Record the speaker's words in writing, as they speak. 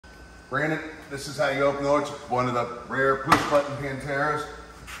Brandon, this is how you open the door. It's one of the rare push-button Panteras.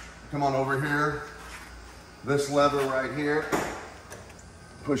 Come on over here. This lever right here.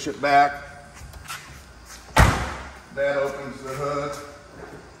 Push it back. That opens the hood.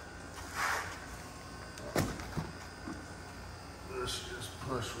 This just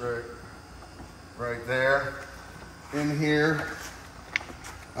push right there. In here,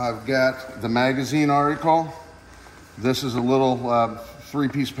 I've got the magazine article. This is a little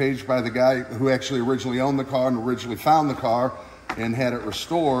 3-piece page by the guy who actually originally owned the car and originally found the car and had it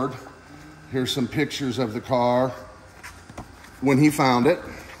restored. Here's some pictures of the car when he found it.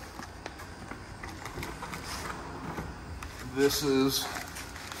 This is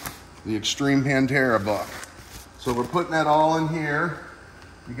the Extreme Pantera book. So we're putting that all in here.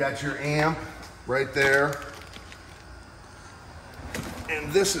 You got your amp right there.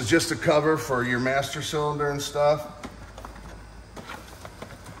 And this is just a cover for your master cylinder and stuff.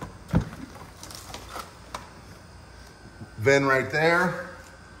 Vent right there.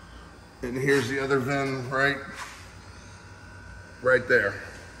 And here's the other vent right there.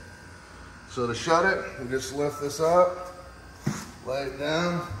 So to shut it, we just lift this up, lay it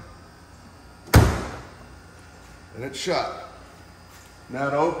down, and it's shut.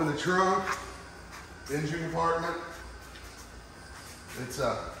 Now to open the trunk, engine compartment, it's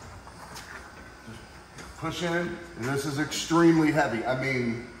just push in, and this is extremely heavy. I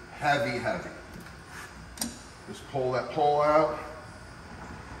mean, heavy. Just pull that pole out,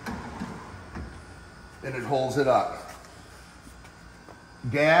 and it holds it up.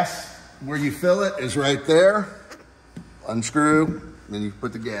 Gas, where you fill it, is right there. Unscrew, then you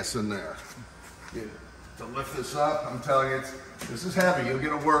put the gas in there. To lift this up, I'm telling you, this is heavy. You'll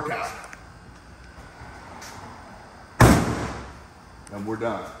get a workout. And we're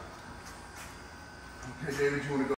done. Okay, David, you want to go?